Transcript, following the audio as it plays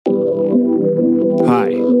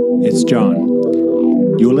it's John.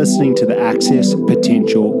 You're listening to the Access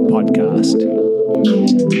Potential Podcast.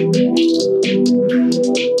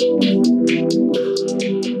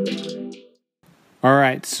 All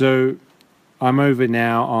right, so I'm over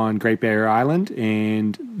now on Great Barrier Island,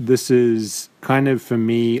 and this is kind of, for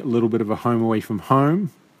me, a little bit of a home away from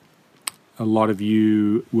home. A lot of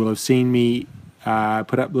you will have seen me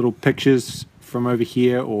put up little pictures from over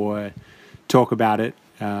here or talk about it.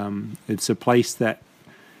 It's a place that,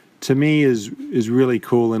 to me, is really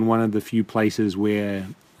cool, and one of the few places where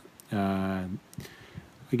I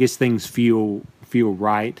guess things feel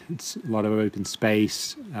right. It's a lot of open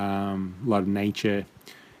space, a lot of nature,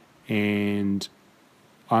 and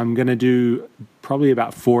I'm going to do probably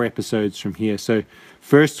about 4 episodes from here. So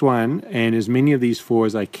first one, and as many of these 4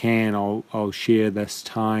 as I can, I'll share this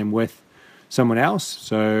time with someone else.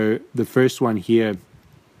 So the first one here,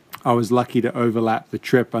 I was lucky to overlap the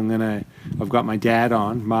trip. I've got my dad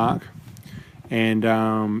on, Mark,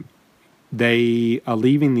 and they are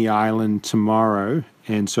leaving the island tomorrow,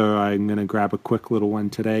 and so I'm going to grab a quick little one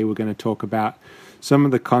today. We're going to talk about some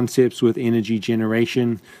of the concepts with energy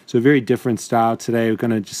generation. So a very different style today. We're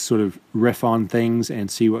going to just sort of riff on things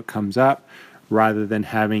and see what comes up rather than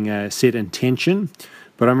having a set intention.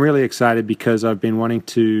 But I'm really excited because I've been wanting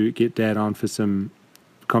to get Dad on for some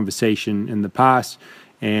conversation in the past,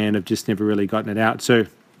 and I've just never really gotten it out. So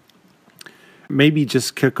maybe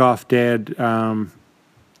just kick off, Dad.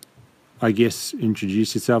 I guess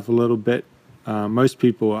introduce yourself a little bit. Most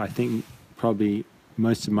people, I think, probably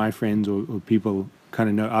most of my friends or people kind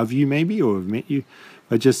of know of you maybe or have met you.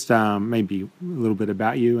 But just maybe a little bit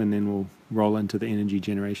about you, and then we'll roll into the energy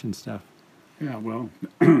generation stuff. Yeah, well,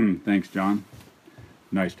 thanks, John.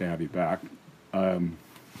 Nice to have you back.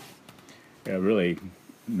 Really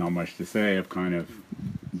not much to say. I've kind of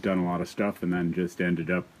done a lot of stuff and then just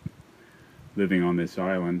ended up living on this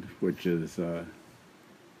island, which has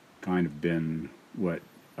kind of been what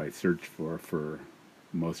I searched for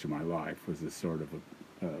most of my life, was this sort of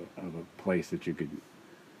a place that you could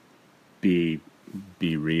be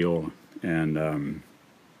real and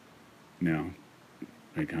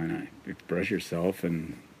I kind of express yourself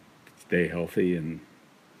and stay healthy, and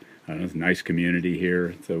it's a nice community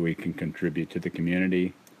here, so we can contribute to the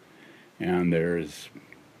community, and there's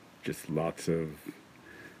just lots of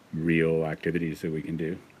real activities that we can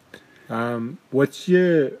do. What's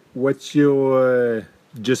your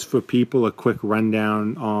just for people, a quick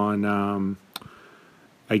rundown on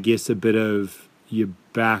I guess a bit of your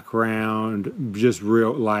background, just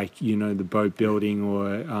real, like, the boat building,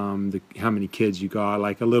 or how many kids you got,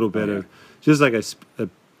 like a little bit of just like a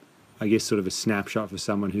I guess sort of a snapshot for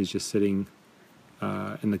someone who's just sitting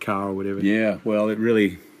in the car or whatever. Yeah, well, it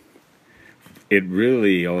really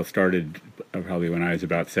all started probably when I was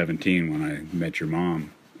about 17, when I met your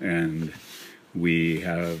mom, and we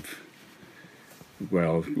have,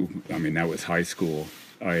 well, I mean, that was high school.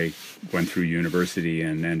 I went through university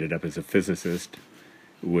and ended up as a physicist,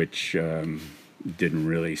 which didn't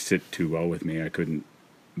really sit too well with me. I couldn't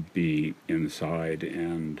be inside,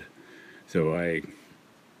 and so I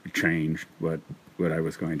changed what I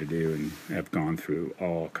was going to do, and have gone through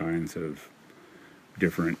all kinds of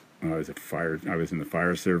different. I was in the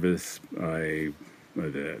fire service. I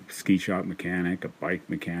was a ski shop mechanic, a bike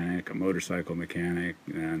mechanic, a motorcycle mechanic,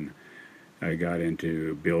 and I got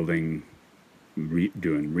into building,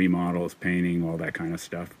 doing remodels, painting, all that kind of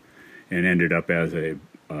stuff, and ended up as a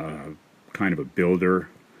kind of a builder.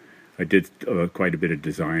 I did quite a bit of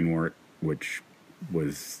design work, which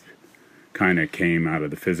was kind of came out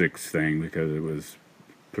of the physics thing because it was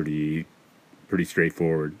pretty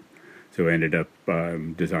straightforward. So I ended up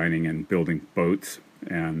designing and building boats,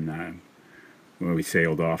 and when we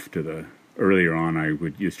sailed off to earlier on, I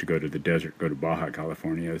used to go to the desert, go to Baja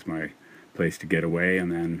California as my place to get away, and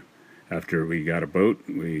then after we got a boat,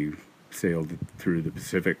 we sailed through the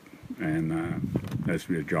Pacific, and as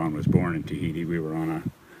John was born in Tahiti, we were on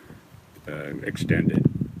a extended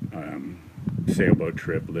sailboat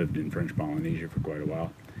trip, lived in French Polynesia for quite a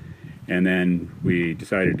while, and then we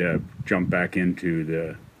decided to jump back into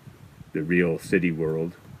the real city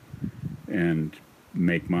world and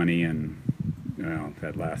make money, and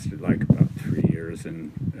that lasted like about 3 years,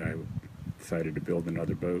 and I decided to build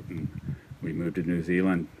another boat, and we moved to New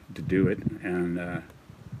Zealand to do it, and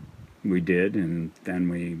we did, and then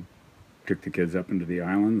we took the kids up into the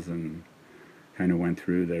islands and kind of went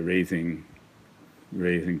through the raising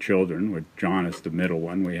children, with John is the middle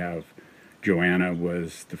one. We have Joanna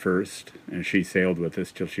was the first, and she sailed with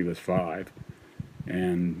us till she was 5,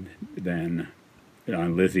 and then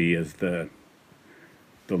Lizzie is the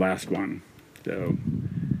last one. So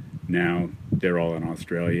now they're all in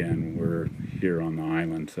Australia, and we're here on the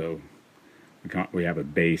island. So we have a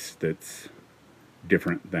base that's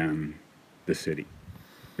different than the city,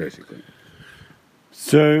 basically.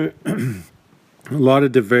 So a lot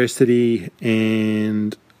of diversity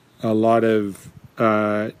and a lot of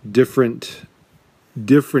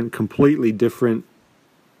completely different,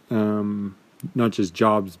 not just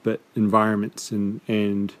jobs, but environments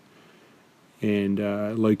and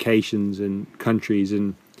locations and countries.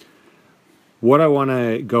 And what I want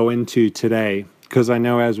to go into today, because I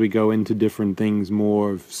know as we go into different things,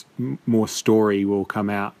 more story will come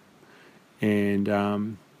out.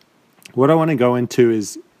 And what I want to go into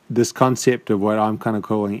is this concept of what I'm kind of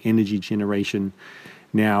calling energy generation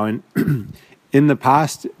now. And in the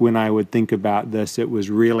past, when I would think about this, it was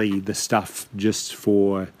really the stuff just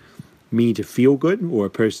for me to feel good, or a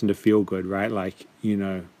person to feel good, right? Like,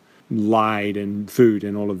 light and food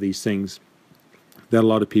and all of these things that a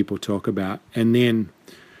lot of people talk about. And then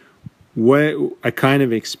I kind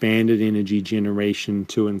of expanded energy generation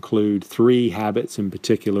to include 3 habits in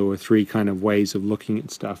particular, or 3 kind of ways of looking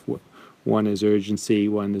at stuff. One is urgency,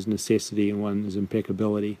 one is necessity, and one is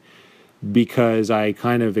impeccability. Because I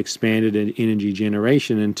kind of expanded energy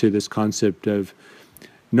generation into this concept of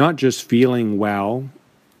not just feeling well,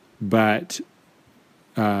 but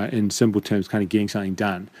in simple terms, kind of getting something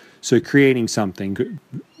done. So creating something.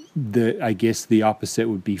 I guess the opposite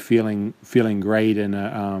would be feeling great in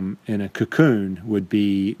a cocoon would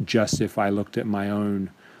be just if I looked at my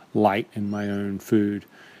own light and my own food.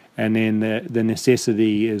 And then the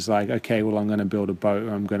necessity is like, okay, well, I'm going to build a boat,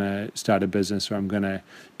 or I'm going to start a business, or I'm going to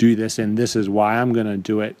do this, and this is why I'm going to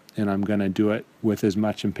do it, and I'm going to do it with as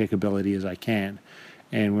much impeccability as I can.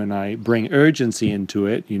 And when I bring urgency into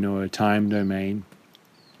it, a time domain,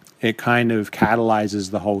 it kind of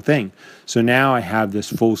catalyzes the whole thing. So now I have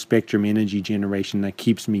this full spectrum energy generation that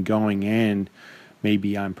keeps me going, and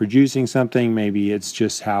maybe I'm producing something, maybe it's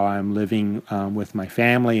just how I'm living with my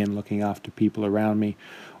family and looking after people around me,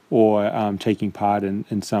 or taking part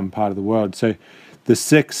in some part of the world. So the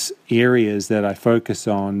 6 areas that I focus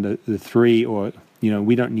on, the 3, or,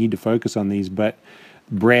 we don't need to focus on these, but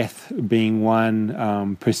breath being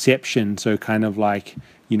one, perception, so kind of like,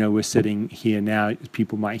 we're sitting here now,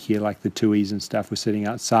 people might hear like the tuies and stuff, we're sitting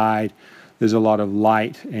outside, there's a lot of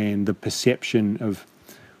light, and the perception of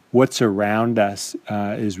what's around us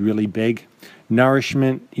is really big.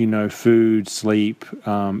 Nourishment, food, sleep,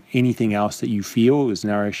 anything else that you feel is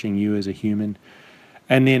nourishing you as a human.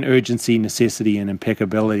 And then urgency, necessity, and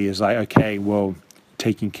impeccability is like, okay, well,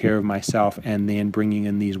 taking care of myself and then bringing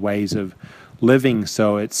in these ways of living,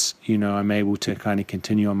 so it's, I'm able to kind of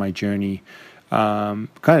continue on my journey kind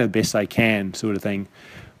of the best I can, sort of thing.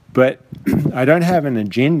 But I don't have an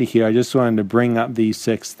agenda here. I just wanted to bring up these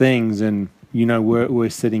 6 things. And we're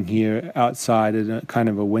sitting here outside at a kind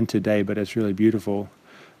of a winter day, but it's really beautiful,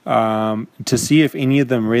 to see if any of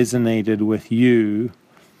them resonated with you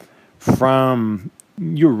from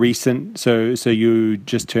your recent. So you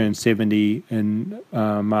just turned 70 in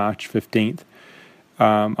March 15th.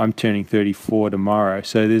 I'm turning 34 tomorrow.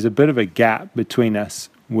 So there's a bit of a gap between us,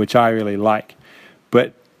 which I really like.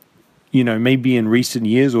 But, maybe in recent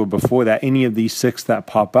years or before that, any of these 6 that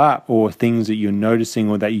pop up, or things that you're noticing,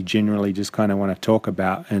 or that you generally just kind of want to talk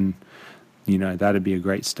about, and, that'd be a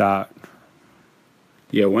great start.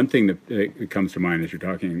 Yeah, one thing that comes to mind as you're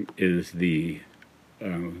talking is the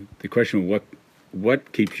question of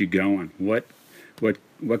what keeps you going? What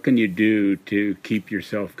can you do to keep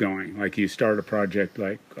yourself going? Like, you start a project,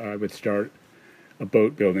 like I would start a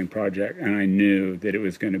boat building project, and I knew that it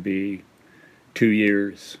was going to be 2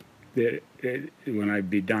 years when I'd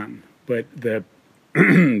be done. But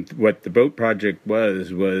what the boat project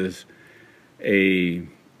was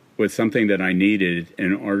something that I needed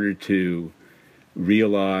in order to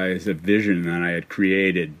realize a vision that I had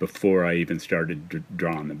created before I even started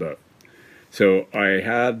drawing the boat. So I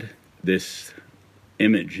had this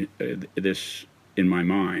image, this in my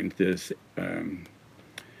mind. This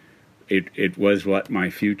it was what my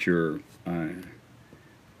future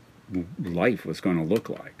life was going to look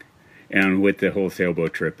like. And with the whole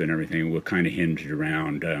sailboat trip and everything, we kind of hinged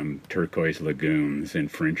around turquoise lagoons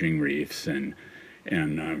and fringing reefs and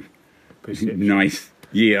nice.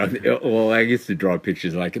 Yeah, well, I used to draw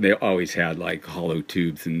pictures like they always had like hollow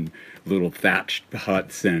tubes and little thatched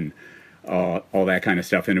huts and all that kind of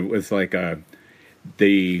stuff. And it was like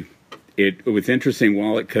it was interesting.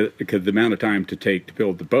 Well, because the amount of time to take to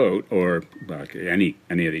build the boat, or like any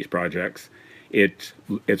of these projects, it's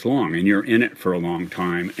long, and you're in it for a long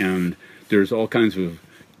time, and there's all kinds of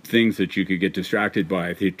things that you could get distracted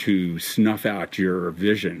by to snuff out your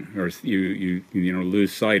vision, or you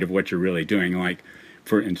lose sight of what you're really doing. Like,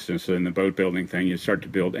 for instance, in the boat building thing, you start to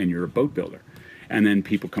build, and you're a boat builder, and then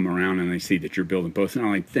people come around and they see that you're building boats, and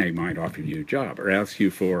like they might offer you a job or ask you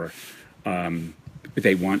for.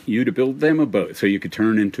 They want you to build them a boat, so you could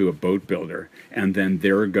turn into a boat builder, and then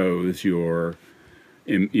there goes your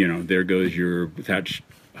thatched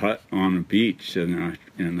hut on a beach in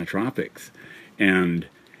the tropics, and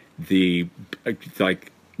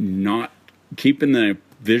like not keeping the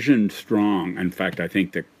vision strong. In fact, I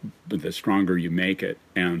think that the stronger you make it,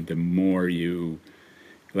 and the more you,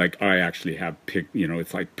 like, I actually have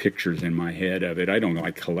it's like pictures in my head of it. I don't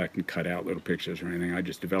like collect and cut out little pictures or anything. I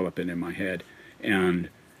just develop it in my head, and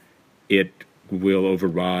it will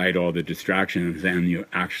override all the distractions, and you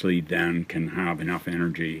actually then can have enough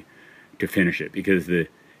energy to finish it, because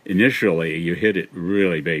initially you hit it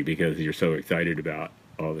really big because you're so excited about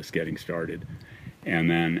all this getting started, and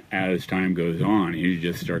then as time goes on, you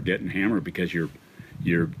just start getting hammered because you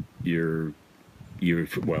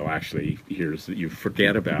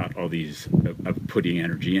forget about all these of putting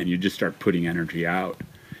energy in. You just start putting energy out,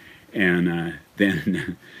 and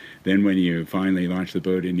then when you finally launch the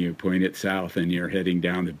boat and you point it south and you're heading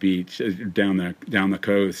down the beach, down the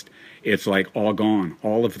coast, it's like all gone.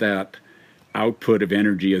 All of that output of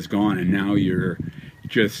energy is gone, and now you're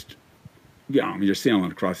just, you're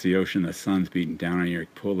sailing across the ocean. The sun's beating down on you. You're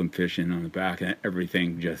pulling fish in on the back, and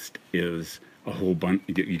everything just is a whole bunch.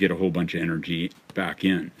 You get a whole bunch of energy back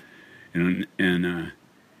in, and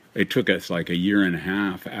it took us like a year and a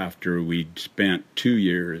half after we'd spent 2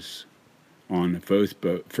 years on the first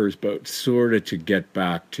boat, sort of to get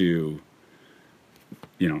back to,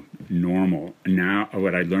 normal. Now,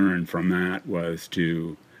 what I learned from that was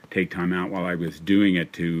to take time out while I was doing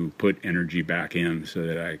it to put energy back in, so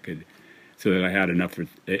that I had enough.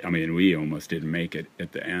 We almost didn't make it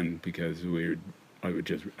at the end because I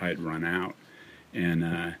had run out,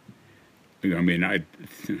 and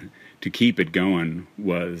to keep it going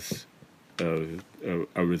was a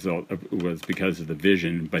result was because of the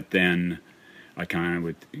vision, but then I kind of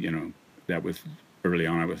would, that was early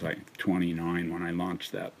on. I was like 29 when I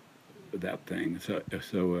launched that thing. So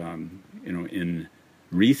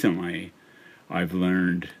recently, I've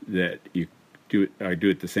learned that I do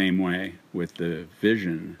it the same way with the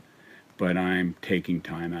vision, but I'm taking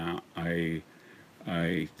time out. I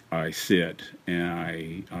sit and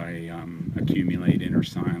I accumulate inner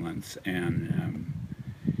silence, and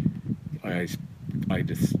I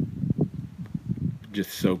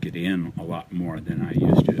just soak it in a lot more than I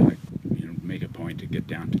used to. I make a point to get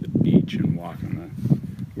down to the beach and walk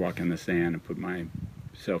in the sand and put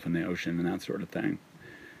myself in the ocean and that sort of thing.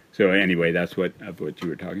 So anyway, that's what you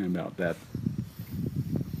were talking about. That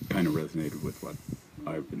kind of resonated with what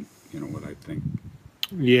I've been, what I think.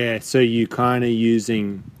 Yeah, so you kind of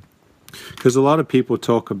using, because a lot of people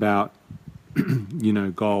talk about,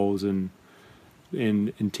 goals and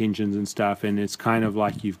intentions and stuff, and it's kind of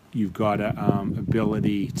like you've got a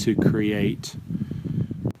ability to create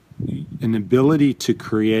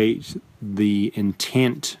the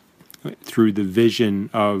intent through the vision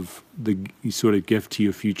of the sort of gift to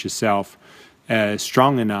your future self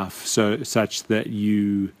strong enough such that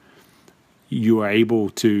you are able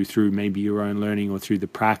to, through maybe your own learning or through the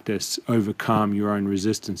practice, overcome your own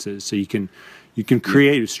resistances. So you can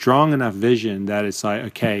create a strong enough vision that it's like,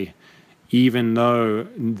 okay, even though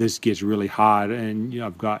this gets really hard and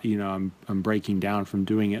I've got, I'm breaking down from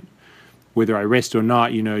doing it, whether I rest or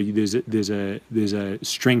not, there's a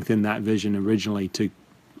strength in that vision originally to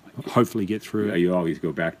hopefully get through it. You always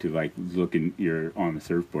go back to like looking, you're on the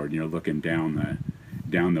surfboard, looking down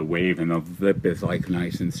the wave, and the lip is like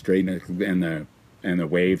nice and straight, and the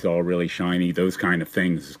waves all really shiny. Those kind of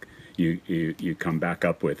things you come back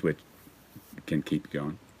up with, which can keep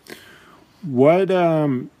going. What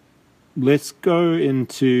let's go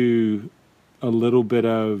into a little bit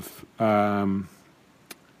of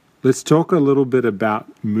let's talk a little bit about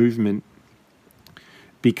movement,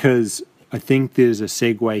 because I think there's a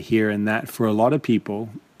segue here in that for a lot of people,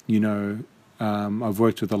 I've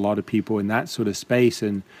worked with a lot of people in that sort of space,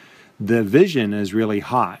 and the vision is really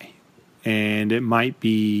high, and it might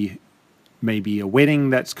be maybe a wedding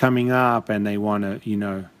that's coming up and they want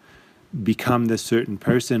to, become this certain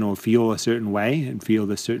person or feel a certain way and feel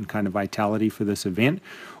this certain kind of vitality for this event,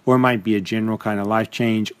 or it might be a general kind of life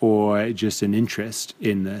change or just an interest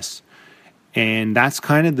in this. And that's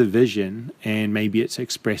kind of the vision, and maybe it's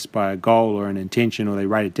expressed by a goal or an intention, or they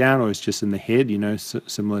write it down, or it's just in the head,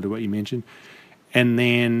 similar to what you mentioned. And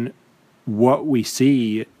then what we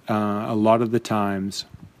see a lot of the times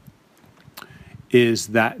is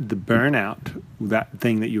that the burnout, that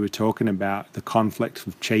thing that you were talking about, the conflict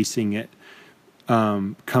of chasing it,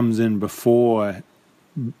 comes in before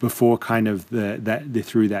kind of the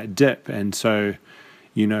through that dip. And so,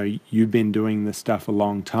 you know, you've been doing this stuff a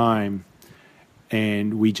long time,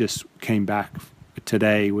 and we just came back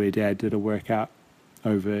today where Dad did a workout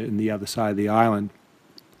over in the other side of the island.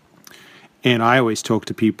 And I always talk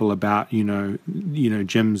to people about, you know,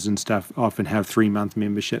 gyms and stuff often have 3-month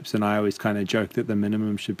memberships, and I always kind of joke that the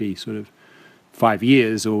minimum should be sort of 5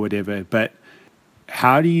 years or whatever. But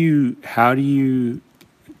how do you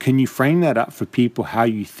can you frame that up for people, how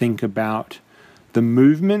you think about the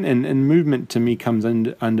movement? And movement to me comes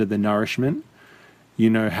under the nourishment. You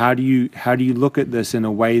know, how do you look at this in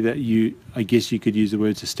a way that I guess you could use the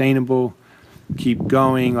word sustainable, keep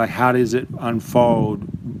going, like how does it unfold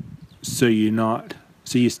so you're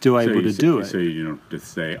still able to do it? So you don't just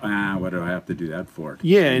say, what do I have to do that for?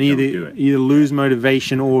 Yeah, and either lose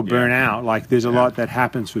motivation or burn out. Like there's a lot that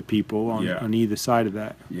happens for people on either side of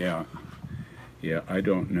that. Yeah. I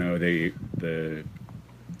don't know.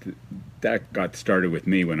 That got started with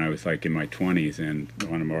me when I was like in my 20s, and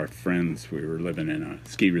one of our friends, we were living in a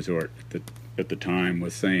ski resort at the time,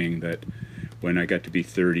 was saying that when I got to be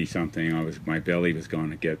 30 something, my belly was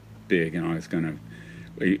going to get big, and I was going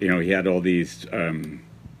to, you know, he had all these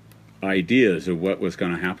ideas of what was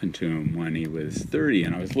going to happen to him when he was 30,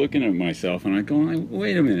 and I was looking at myself and I go,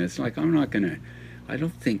 wait a minute, it's like I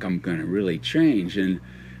don't think I'm going to really change. And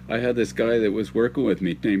I had this guy that was working with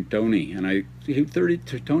me named Tony, and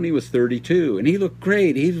Tony was 32, and he looked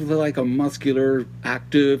great. He was like a muscular,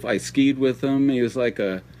 active. I skied with him. He was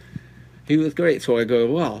great. So I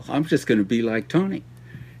go, well, I'm just going to be like Tony.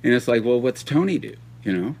 And it's like, well, what's Tony do?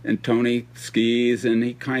 You know, and Tony skis, and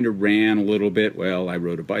he kind of ran a little bit. Well, I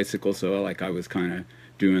rode a bicycle, so like I was kind of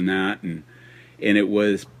doing that, and it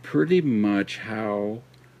was pretty much how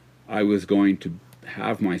I was going to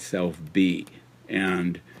have myself be.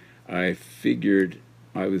 And I figured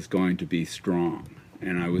I was going to be strong,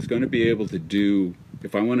 and I was going to be able to do,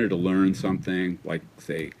 if I wanted to learn something, like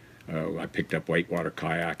say, I picked up whitewater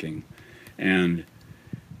kayaking, and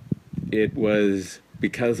it was,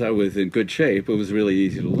 because I was in good shape, it was really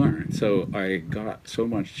easy to learn. So I got so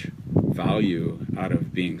much value out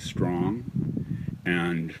of being strong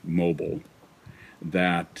and mobile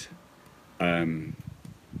that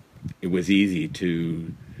it was easy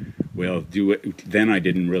to, well, do it. Then I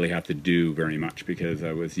didn't really have to do very much because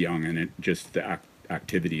I was young, and just the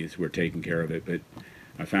activities were taking care of it. But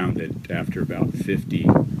I found that after about 50,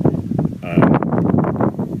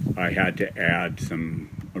 I had to add some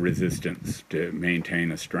resistance to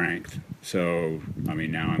maintain a strength. So, I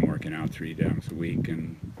mean, now I'm working out 3 times a week,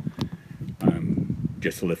 and I'm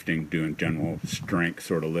just lifting, doing general strength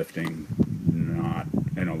sort of lifting, not,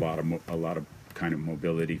 and a lot of kind of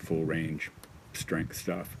mobility, full range strength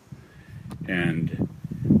stuff. And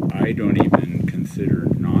I don't even consider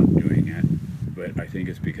not doing it, but I think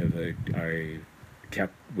it's because I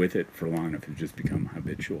kept with it for long enough to just become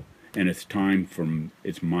habitual. And it's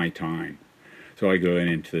my time. So I go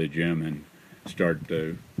into the gym and start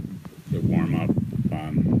the warm-up,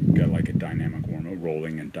 got like a dynamic warm-up,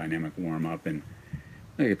 rolling and dynamic warm-up, and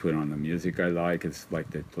I can put on the music I like. It's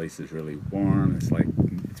like the place is really warm. It's like,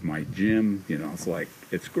 it's my gym, you know, it's like,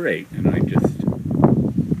 it's great. And I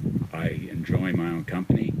enjoy my own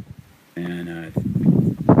company, and it's a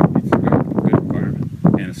good environment.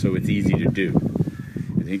 And so it's easy to do.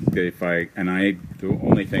 I think that the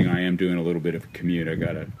only thing I am doing a little bit of a commute, I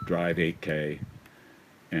got to drive 8K,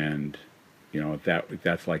 and, you know,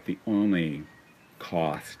 that's like the only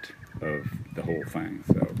cost of the whole thing.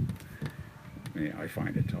 So, yeah, I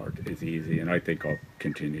find it's easy, and I think I'll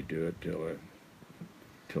continue to do it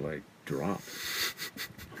till I drop.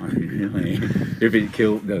 I mean, really, if it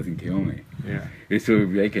doesn't kill me. Yeah. It's sort of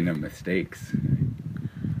making the mistakes.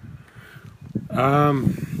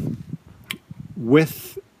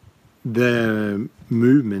 With the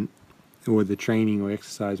movement or the training or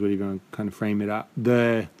exercise, whatever you want to kind of frame it up,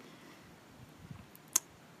 the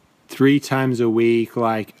 3 times a week,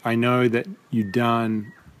 like I know that you've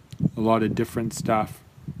done a lot of different stuff,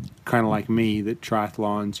 kind of like me, that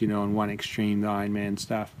triathlons, you know, on one extreme, the Ironman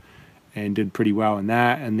stuff, and did pretty well in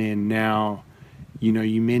that. And then now, you know,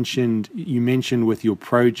 you mentioned with your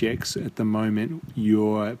projects at the moment,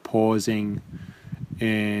 you're pausing,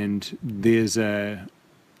 and there's a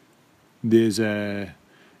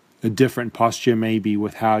different posture maybe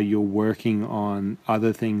with how you're working on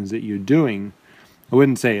other things that you're doing. I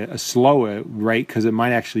wouldn't say a slower rate, because it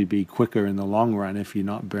might actually be quicker in the long run if you're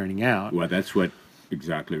not burning out. Well, that's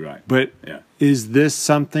exactly right. But yeah. Is this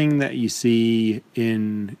something that you see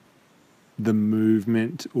in the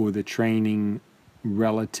movement or the training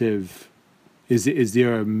relative? Is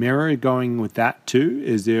there a mirror going with that too?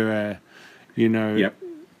 Is there a, you know? Yep.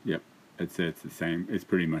 It's the same. It's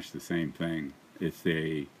pretty much the same thing. It's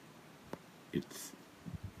it's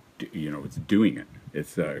doing it.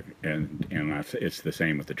 It's it's the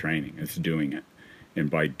same with the training. It's doing it,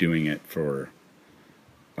 and by doing it for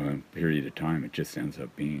a period of time, it just ends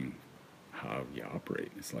up being how you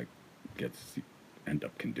operate. It's like you end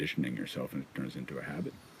up conditioning yourself, and it turns into a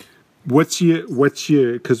habit. What's your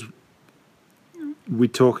because we're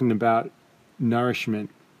talking about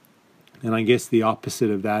nourishment, and I guess the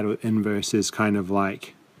opposite of that or inverse is kind of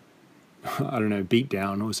like, I don't know, beat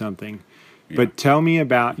down or something. Yeah. But tell me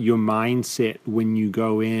about your mindset when you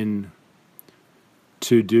go in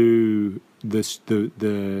to do this,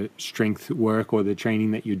 the strength work or the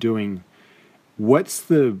training that you're doing. What's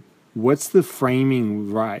the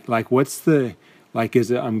framing, right? Like,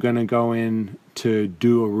 is it I'm going to go in to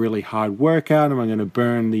do a really hard workout? Am I going to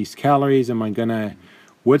burn these calories?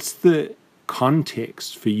 What's the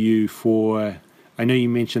context for you for, I know you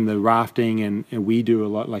mentioned the rafting and we do a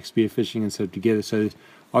lot like spearfishing and stuff together. So there's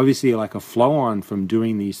obviously like a flow on from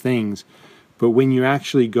doing these things. But when you're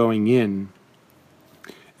actually going in,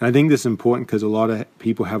 and I think this is important because a lot of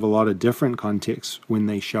people have a lot of different contexts when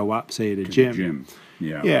they show up, say at a gym.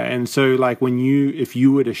 Yeah. Yeah. And so like if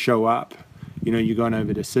you were to show up, you're going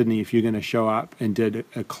over to Sydney, if you're going to show up and did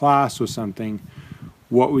a class or something,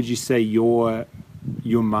 what would you say your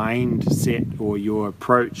mindset or your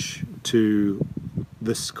approach to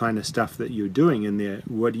this kind of stuff that you're doing in there?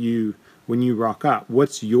 When you rock up,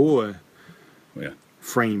 what's your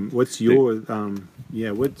frame? What's your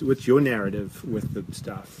what's your narrative with the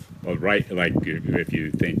stuff? Well, right, like if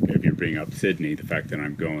you bring up Sydney, the fact that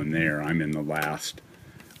I'm going there, I'm in the last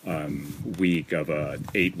week of a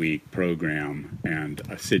 8-week program, and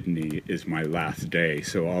Sydney is my last day,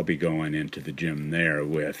 so I'll be going into the gym there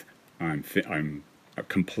with I'm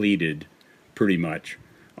completed pretty much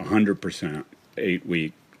 100%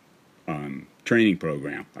 8-week training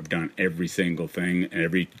program. I've done every single thing,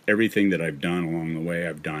 and everything that I've done along the way,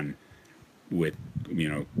 I've done with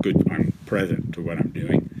good. I'm present to what I'm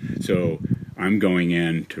doing, so I'm going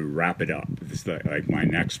in to wrap it up. This is like my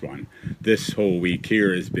next one. This whole week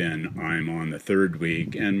here has been, I'm on the 3rd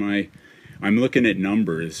week, and I'm looking at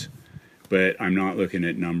numbers, but I'm not looking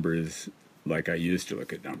at numbers like I used to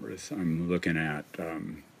look at numbers. I'm looking at,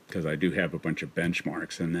 because I do have a bunch of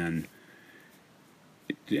benchmarks, and then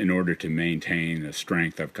in order to maintain the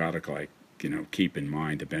strength, I've got to keep in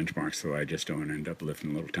mind the benchmarks so I just don't end up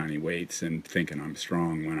lifting little tiny weights and thinking I'm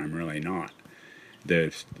strong when I'm really not.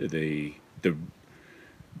 The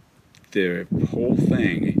whole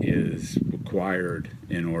thing is required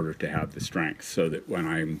in order to have the strength, so that when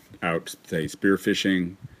I'm out, say,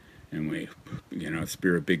 spearfishing, and we,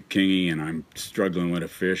 spear a big kingy, and I'm struggling with a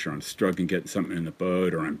fish, or I'm struggling getting something in the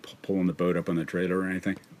boat, or I'm pulling the boat up on the trailer or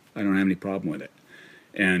anything, I don't have any problem with it.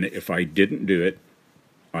 And if I didn't do it,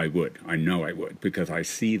 I would. I know I would, because I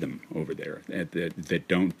see them over there that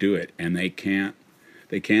don't do it, and they can't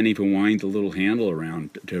even wind the little handle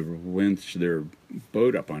around to winch their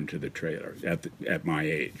boat up onto the trailer at my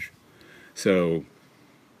age. So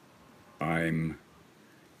I'm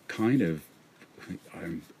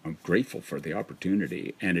grateful for the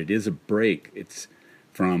opportunity, and it is a break. It's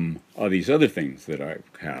from all these other things that I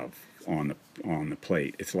have on the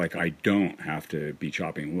plate. It's like I don't have to be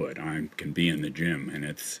chopping wood. I can be in the gym, and I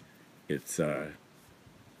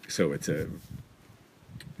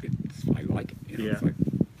like it. It's like,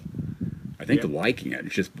 I think liking it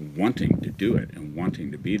is just wanting to do it and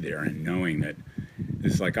wanting to be there, and knowing that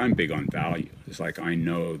it's like I'm big on value. It's like I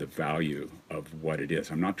know the value of what it is.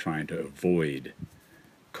 I'm not trying to avoid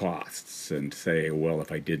costs and say, well,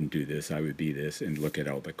 if I didn't do this, I would be this, and look at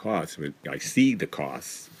all the costs. I see the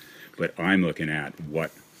costs, but I'm looking at what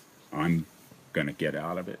I'm going to get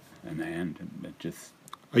out of it in the end. And it just...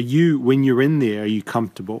 when you're in there, are you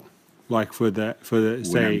comfortable? Like for the when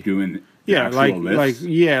say... I'm doing... Yeah,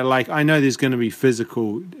 like I know there's going to be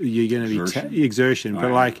physical, you're going to be exertion,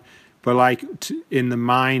 but in the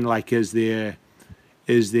mind, like is there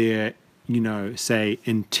say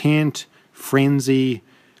intent, frenzy,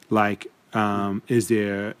 like is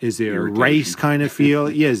there a race kind of feel?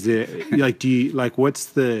 Yeah, is there do you what's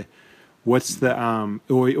the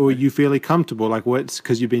or are you fairly comfortable? Like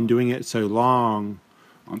because you've been doing it so long?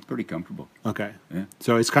 I'm pretty comfortable. Okay. Yeah.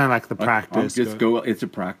 So it's kind of like the practice. It's a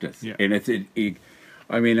practice. Yeah. And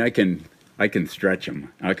I can stretch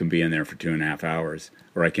them. I can be in there for 2.5 hours,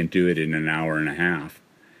 or I can do it in an hour and a half.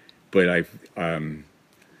 But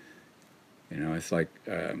it's like,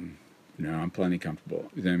 no, I'm plenty comfortable.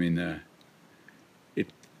 I mean,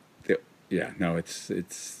 yeah, no, it's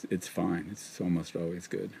fine. It's almost always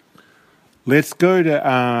good. Let's go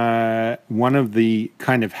to one of the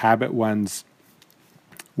kind of habit ones,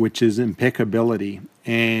 which is impeccability.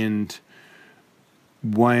 And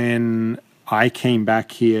when I came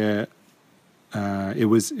back here, it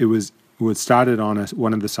was started on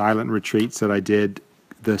one of the silent retreats that I did.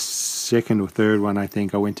 The second or third one, I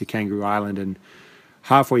think I went to Kangaroo Island, and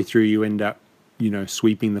halfway through you end up,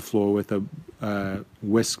 sweeping the floor with a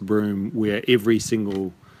whisk broom, where every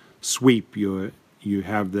single sweep you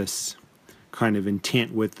have this kind of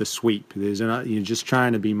intent with the sweep. You're just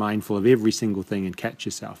trying to be mindful of every single thing and catch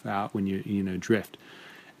yourself out when you drift.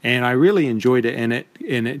 And I really enjoyed it,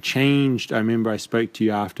 and it changed. I remember I spoke to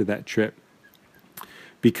you after that trip,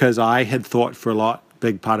 because I had thought for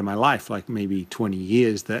big part of my life, like maybe 20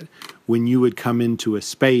 years, that when you would come into a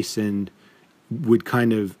space and would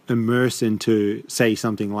kind of immerse into, say,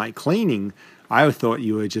 something like cleaning, I thought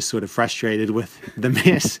you were just sort of frustrated with the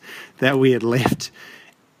mess that we had left.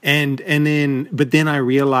 But then I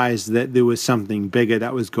realized that there was something bigger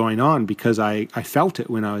that was going on, because I felt it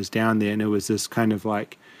when I was down there, and it was this kind of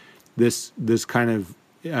like this kind of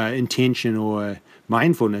intention or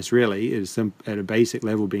mindfulness, really, is at a basic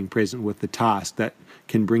level being present with the task that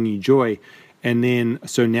can bring you joy. And then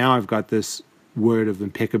so now I've got this word of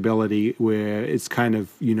impeccability, where it's kind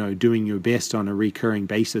of doing your best on a recurring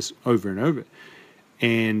basis over and over.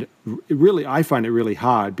 And really, I find it really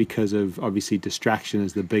hard, because of obviously distraction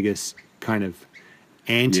is the biggest kind of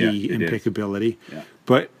anti-impeccability. Yeah.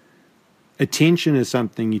 But attention is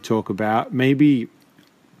something you talk about. Maybe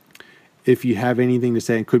if you have anything to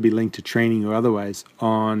say, it could be linked to training or otherwise,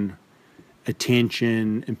 on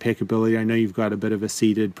attention, impeccability. I know you've got a bit of a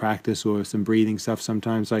seated practice or some breathing stuff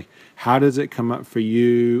sometimes. Like, how does it come up for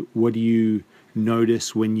you? What do you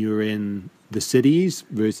notice when you're in the cities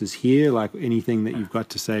versus here? Like, anything that you've got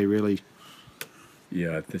to say, really?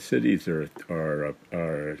 Yeah, the cities are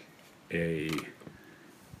an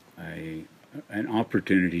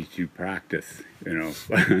opportunity to practice.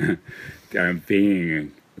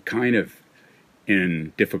 Being kind of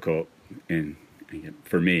in difficult,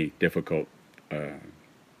 for me, difficult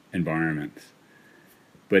environments.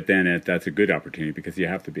 But then that's a good opportunity, because you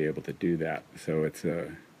have to be able to do that. So it's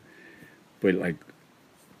but like,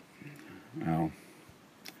 well,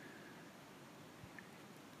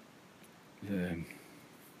 I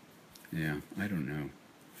don't know.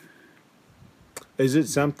 Is it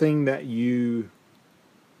something that you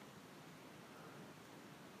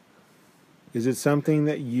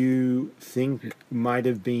think might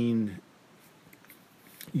have been?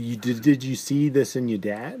 Did you see this in your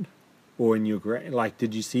dad, or in your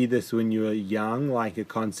did you see this when you were young, like a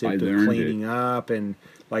concept of cleaning up, and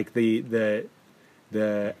like the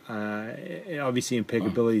obviously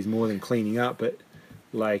impeccability is more than cleaning up, but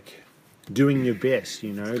like doing your best,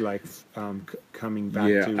 coming back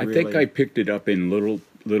to really... I think I picked it up in little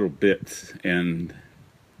bits, and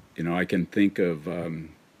I can think of,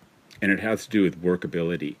 and it has to do with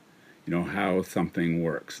workability, how something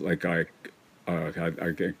works. Like I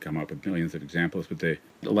could come up with millions of examples, but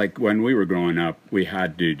like when we were growing up, we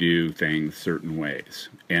had to do things certain ways,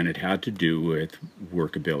 and it had to do with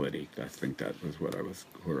workability. I think that was where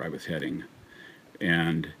I was heading.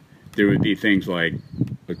 And there would be things like,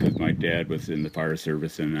 because my dad was in the fire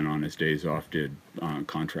service, and then on his days off did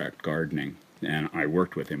contract gardening, and I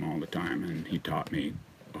worked with him all the time, and he taught me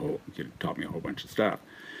a whole bunch of stuff.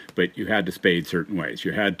 But you had to spade certain ways.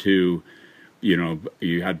 You had to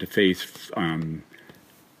face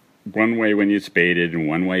one way when you spaded, and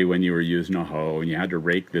one way when you were using a hoe, and you had to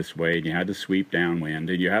rake this way, and you had to sweep downwind,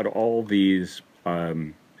 and you had all these,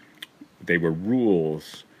 they were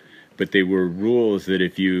rules, but they were rules that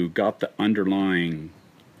if you got the underlying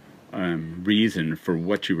reason for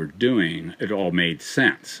what you were doing, it all made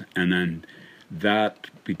sense. And then that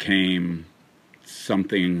became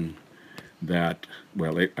something that,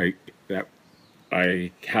 well, I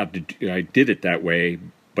did it that way,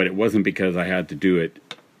 but it wasn't because I had to do it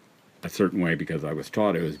a certain way because I was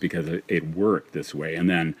taught. It was because it worked this way. And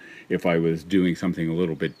then if I was doing something a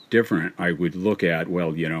little bit different, I would look at,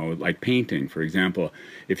 like painting, for example.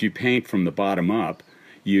 If you paint from the bottom up,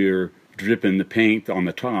 you're dripping the paint on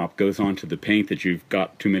the top, goes onto the paint that you've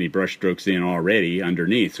got too many brush strokes in already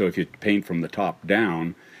underneath. So if you paint from the top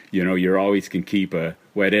down, you always can keep a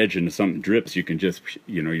wet edge, and if something drips, you can just,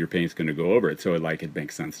 your paint's going to go over it. So it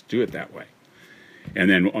makes sense to do it that way.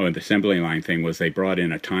 And then the assembly line thing was they brought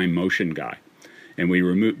in a time motion guy, and we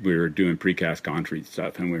were doing precast concrete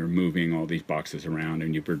stuff, and we were moving all these boxes around,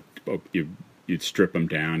 and you'd strip them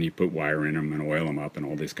down, you put wire in them and oil them up and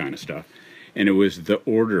all this kind of stuff. And it was the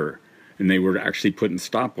order and they were actually putting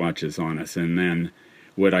stopwatches on us. And then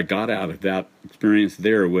what I got out of that experience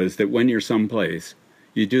there was that when you're someplace,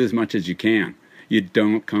 you do as much as you can. You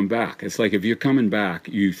don't come back. It's like if you're coming back,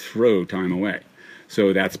 you throw time away.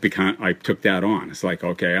 So that's because I took that on. It's like,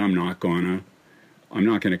 okay, I'm not gonna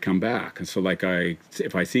come back. And so like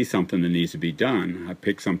if I see something that needs to be done, I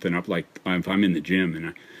pick something up. Like if I'm in the gym and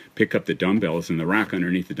I pick up the dumbbells and the rack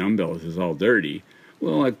underneath the dumbbells is all dirty,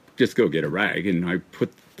 well, I just go get a rag and I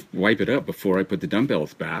wipe it up before I put the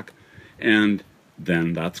dumbbells back, and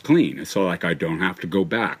then that's clean. So like I don't have to go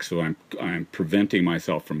back. So I'm preventing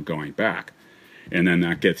myself from going back. And then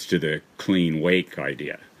that gets to the clean wake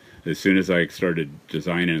idea. As soon as I started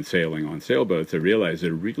designing and sailing on sailboats, I realized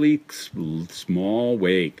that a really small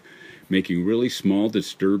wake, making really small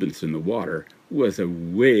disturbance in the water, was a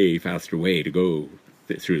way faster way to go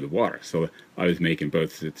through the water. So I was making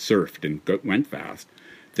boats that surfed and went fast.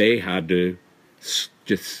 They had to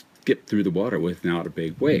just skip through the water without a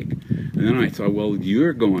big wake. And then I thought, well,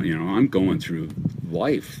 I'm going through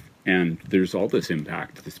life, and there's all this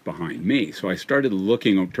impact that's behind me. So I started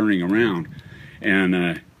turning around,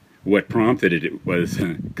 and what prompted it was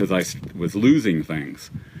because I was losing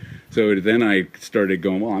things. So then I started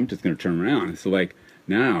going, well, I'm just going to turn around. So like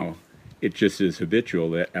now, it just is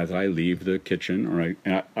habitual that as I leave the kitchen or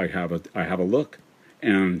I have a look,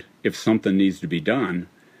 and if something needs to be done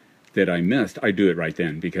that I missed, I do it right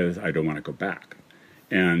then because I don't want to go back.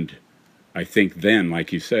 And I think then,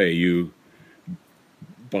 like you say,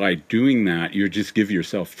 by doing that, you just give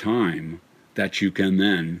yourself time that you can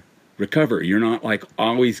then recover. You're not like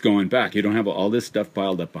always going back. You don't have all this stuff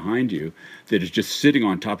piled up behind you that is just sitting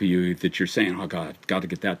on top of you that you're saying, oh God, got to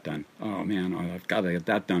get that done. Oh man, I've got to get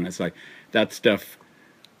that done. It's like that stuff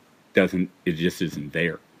it just isn't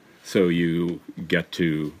there. So you get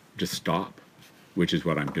to just stop, which is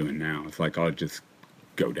what I'm doing now. It's like I'll just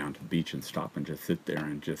go down to the beach and stop and just sit there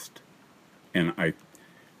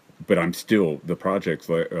but I'm still, the projects,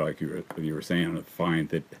 like you were saying, I find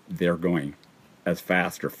that they're going as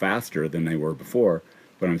fast or faster than they were before,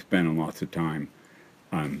 but I'm spending lots of time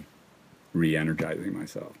re-energizing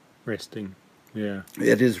myself. Resting, yeah.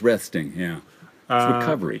 It is resting, yeah. It's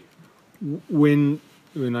recovery. When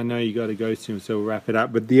I know you got to go soon, so we'll wrap it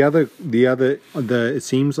up. But it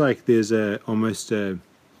seems like there's almost a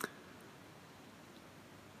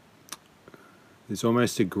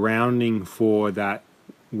grounding for that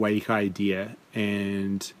wake idea,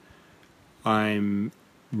 and I'm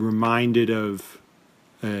reminded of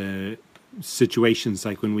situations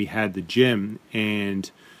like when we had the gym, and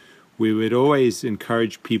we would always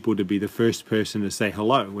encourage people to be the first person to say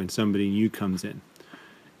hello when somebody new comes in.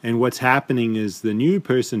 And what's happening is the new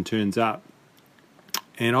person turns up,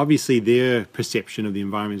 and obviously their perception of the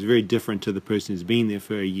environment is very different to the person who's been there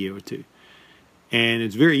for a year or two. And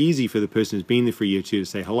it's very easy for the person who's been there for a year or two to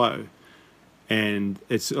say hello. And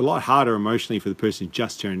it's a lot harder emotionally for the person who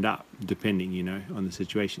just turned up, depending, on the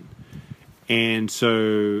situation. And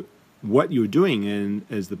so what you're doing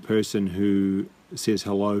as the person who says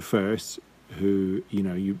hello first, who,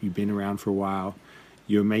 you've been around for a while,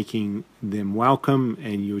 you're making them welcome,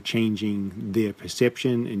 and you're changing their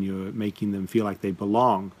perception, and you're making them feel like they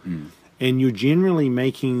belong. And you're generally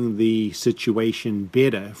making the situation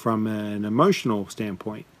better from an emotional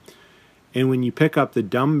standpoint. And when you pick up the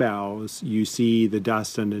dumbbells, you see the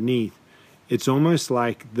dust underneath. It's almost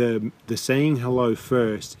like the saying hello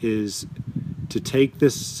first is to take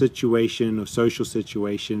this situation or social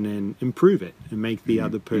situation and improve it and make the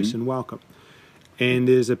other person welcome. And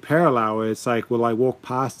there's a parallel where it's like, well, I walk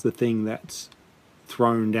past the thing that's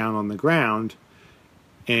thrown down on the ground,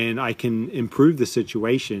 and I can improve the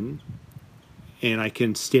situation, and I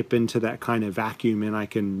can step into that kind of vacuum, and I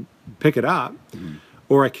can pick it up.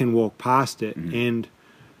 Or I can walk past it. And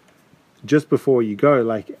just before you go,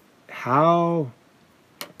 like, how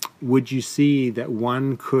would you see that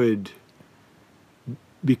one could,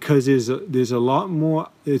 because there's a lot more,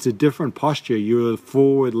 it's a different posture. You're a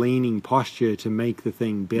forward-leaning posture to make the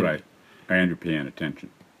thing better. Right. And you're paying attention.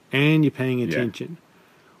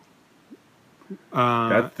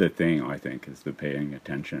 That's the thing, I think, is the paying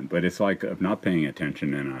attention. But it's like not paying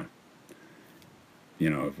attention in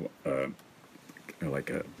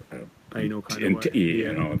like a anal kind of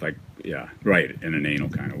way. Right, in an anal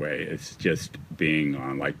kind of way. It's just being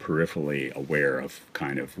on like peripherally aware of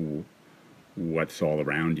kind of what's all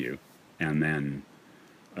around you, and then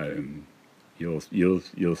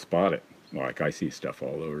you'll spot it. Like I see stuff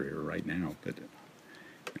all over here right now, but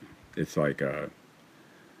it's like I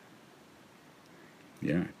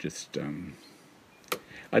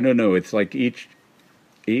don't know. It's like each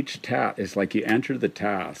task. It's like you enter the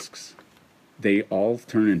tasks they all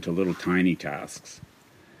turn into little tiny tasks.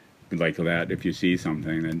 Like that, if you see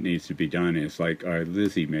something that needs to be done, it's like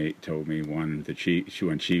Lizzie mate told me one that she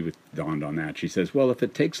when she dawned on that, she says, well, if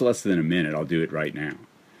it takes less than a minute, I'll do it right now.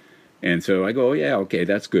 And so I go, oh, yeah, okay,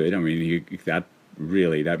 that's good. I mean,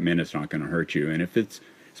 that minute's not going to hurt you. And if it's,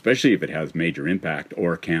 especially if it has major impact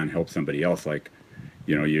or can help somebody else, like,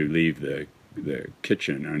 you know, you leave the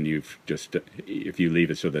kitchen and if you leave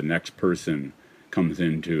it so the next person comes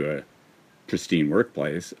into a pristine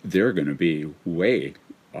workplace, they're going to be way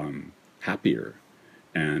happier.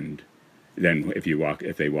 And then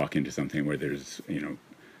if they walk into something where there's, you know,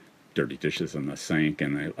 dirty dishes in the sink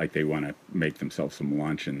and they want to make themselves some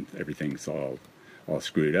lunch and everything's all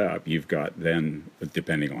screwed up, you've got, then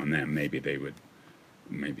depending on them, maybe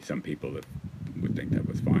some people that would think that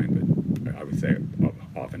was fine, but I would say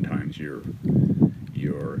oftentimes you're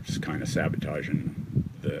just kind of sabotaging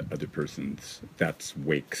the other person's, that's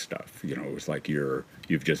wake stuff. You know, it's like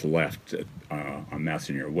you've just left a mess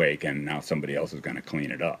in your wake and now somebody else is going to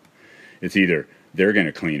clean it up. It's either they're going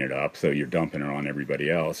to clean it up, so you're dumping it on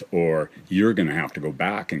everybody else, or you're going to have to go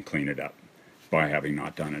back and clean it up by having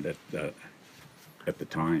not done it at the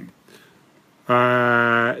time.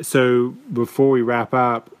 So before we wrap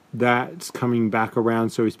up, that's coming back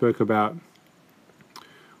around. So we spoke a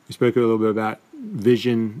little bit about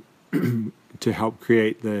vision to help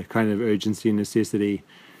create the kind of urgency and necessity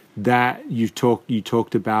that you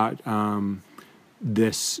talked about.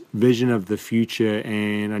 This vision of the future,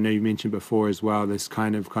 and I know you mentioned before as well, this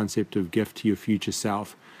kind of concept of gift to your future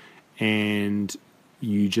self, and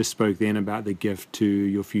you just spoke then about the gift to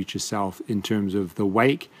your future self in terms of the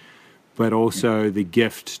wake, but also the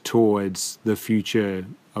gift towards the future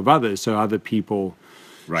of others, so other people.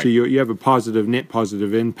 Right. So you have a net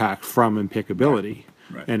positive impact from impeccability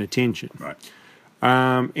and attention. Right.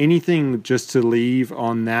 Anything just to leave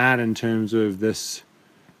on that in terms of this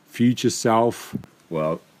future self?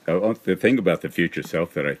 Well, the thing about the future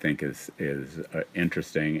self that I think is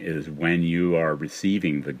interesting is when you are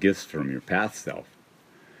receiving the gifts from your past self.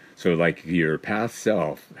 So like your past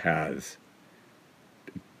self has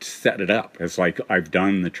set it up. It's like, I've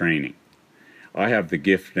done the training. I have the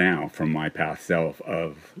gift now from my past self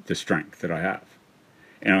of the strength that I have.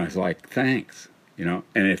 And I was like, thanks. You know,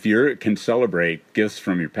 and if you can celebrate gifts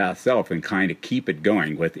from your past self and kind of keep it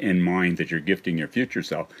going with in mind that you're gifting your future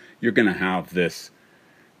self, you're going to have this,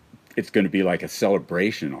 it's going to be like a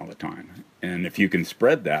celebration all the time. And if you can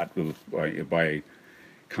spread that by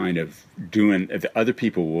kind of doing, other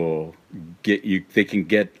people will get you, they can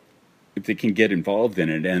get involved in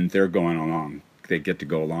it, and they're going along. They get to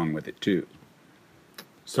go along with it too.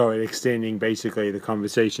 So extending basically the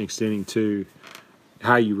conversation, extending to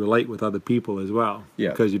how you relate with other people as well.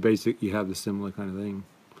 Yeah. Because you have the similar kind of thing.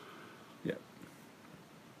 Yeah.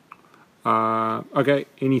 Okay.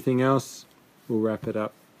 Anything else? We'll wrap it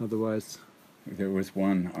up. Otherwise, there was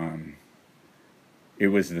one. It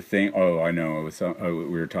was the thing. Oh, I know. It was. We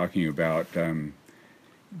were talking about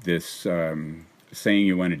this saying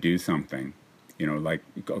you want to do something. You know, like,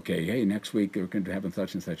 okay, hey, next week we're going to have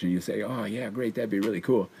such and such, and you say, oh yeah, great, that'd be really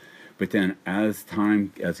cool. But then as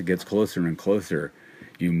it gets closer and closer,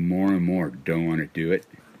 you more and more don't want to do it.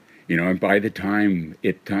 You know, and by the time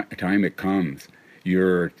it comes,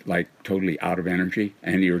 you're like totally out of energy,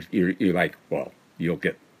 and you're like, well, you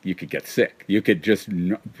could get sick. Your body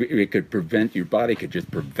could just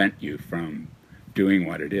prevent you from doing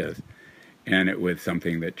what it is. And it was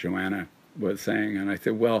something that Joanna was saying, and I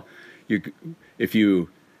said, well, if you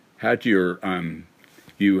had your,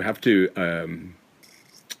 you have to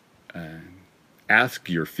ask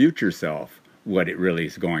your future self what it really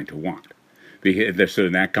is going to want. Because, so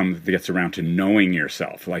that gets around to knowing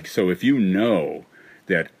yourself. Like, so if you know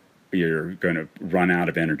that you're going to run out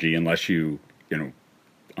of energy unless you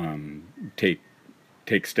take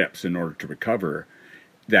steps in order to recover,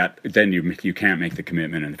 that then you can't make the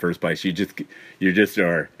commitment in the first place. You just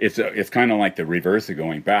are. It's kind of like the reverse of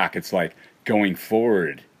going back. It's like going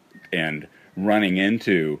forward and running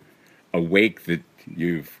into a wake that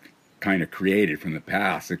you've kind of created from the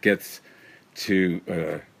past. It gets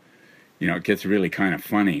to it gets really kind of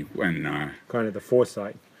funny when kind of the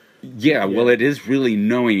foresight. Yeah, well, it is really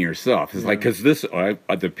knowing yourself. It's like, because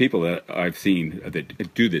the people that I've seen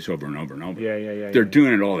that do this over and over and over, they're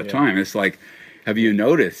doing it all the time. It's like, have you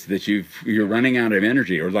noticed that you're running out of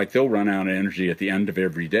energy, or like they'll run out of energy at the end of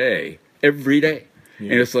every day, and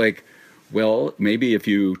it's like, well, maybe if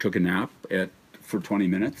you took a nap for 20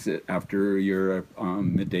 minutes after your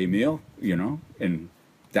midday meal, and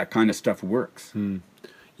that kind of stuff works.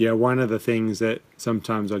 Yeah, one of the things that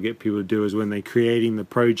sometimes I get people to do is when they're creating the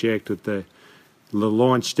project with the the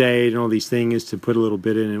launch date and all these things to put a little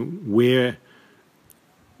bit in, and where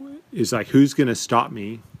is like, who's going to stop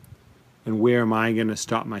me and where am I going to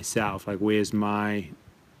stop myself? Like, where's my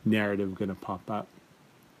narrative going to pop up?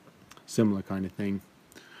 Similar kind of thing.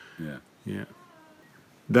 Yeah.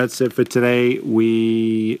 That's it for today.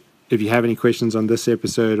 If you have any questions on this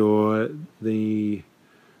episode or any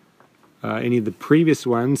of the previous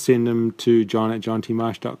ones, send them to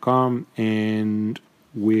john@johntmarsh.com, and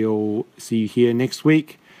we'll see you here next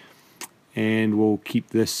week. And we'll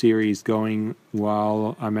keep this series going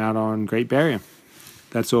while I'm out on Great Barrier.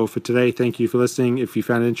 That's all for today. Thank you for listening. If you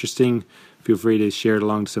found it interesting, feel free to share it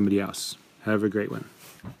along to somebody else. Have a great one.